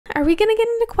Are we going to get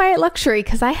into quiet luxury?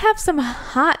 Because I have some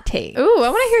hot takes. Ooh, I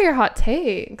want to hear your hot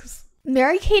takes.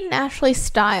 Mary-Kate and Ashley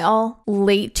style,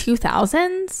 late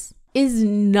 2000s, is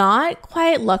not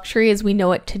quiet luxury as we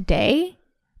know it today,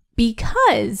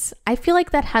 because I feel like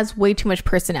that has way too much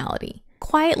personality.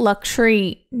 Quiet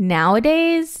luxury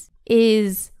nowadays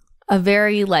is a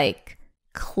very like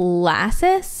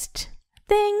classist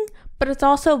thing, but it's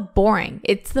also boring.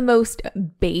 It's the most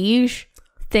beige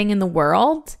thing in the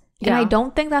world. And I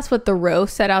don't think that's what the Row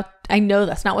set out. I know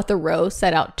that's not what the Row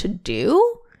set out to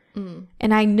do.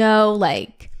 And I know,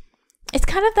 like, it's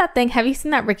kind of that thing. Have you seen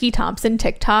that Ricky Thompson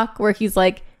TikTok where he's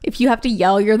like, if you have to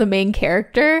yell you're the main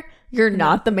character, you're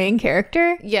not the main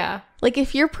character? Yeah. Like,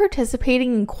 if you're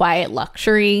participating in quiet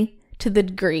luxury to the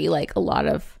degree like a lot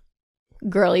of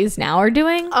girlies now are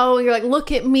doing. Oh, you're like,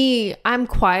 look at me. I'm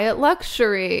quiet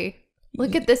luxury.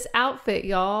 Look at this outfit,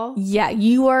 y'all. Yeah,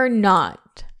 you are not.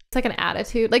 It's like an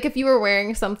attitude. Like if you were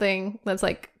wearing something that's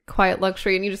like quiet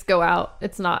luxury and you just go out,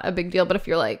 it's not a big deal. But if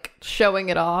you're like showing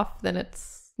it off, then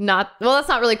it's not. Well, that's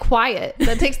not really quiet.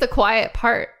 That takes the quiet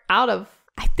part out of.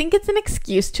 I think it's an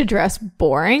excuse to dress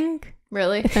boring.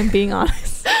 Really? If I'm being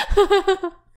honest.